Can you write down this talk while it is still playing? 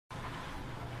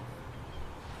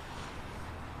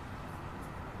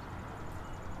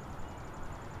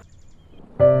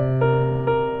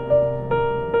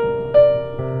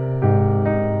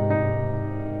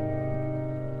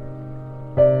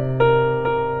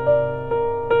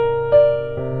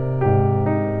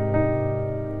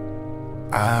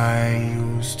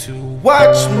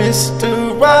watch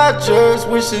Mr. Rogers,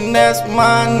 wishing that's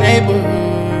my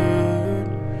neighborhood.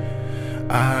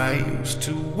 I used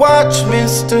to watch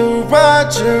Mr.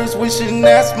 Rogers, wishing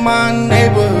that's my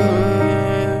neighborhood.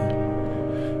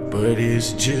 But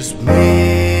it's just make-believe.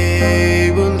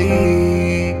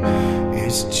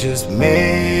 It's just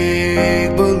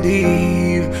make-believe.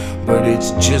 But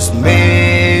it's just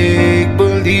make-believe.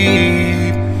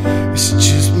 It's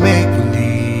just make-believe.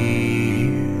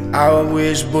 I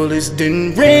wish bullets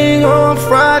didn't ring on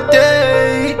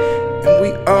Friday, and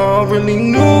we all really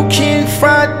knew King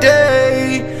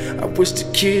Friday. I wish the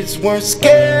kids weren't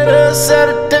scared of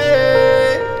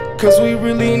Saturday, cause we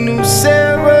really knew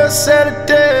Sarah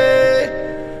Saturday.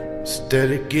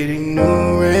 Instead of getting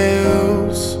new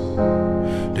rails,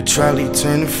 the trolley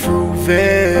turned to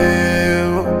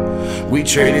Fruitvale. We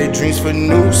traded dreams for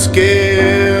new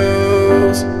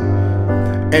skills,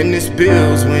 and it's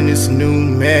bills when it's new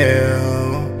mail.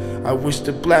 I wish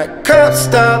the black cops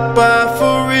stopped by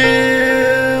for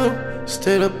real,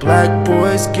 instead of black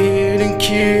boys getting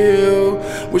killed.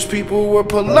 Wish people were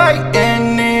polite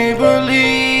and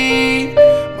neighborly,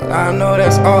 but I know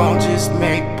that's all just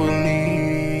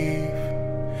make-believe.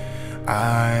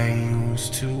 I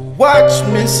used to watch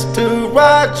Mr.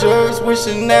 Rogers,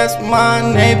 wishing that's my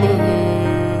neighborhood.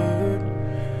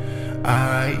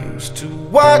 I used to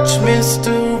watch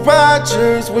Mr.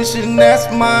 Rogers, wishing that's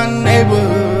my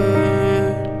neighborhood.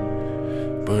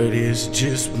 But it's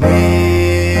just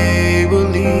make-believe.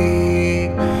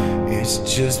 It's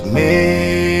just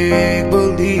make-believe.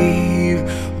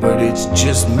 But it's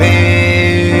just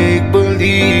make-believe.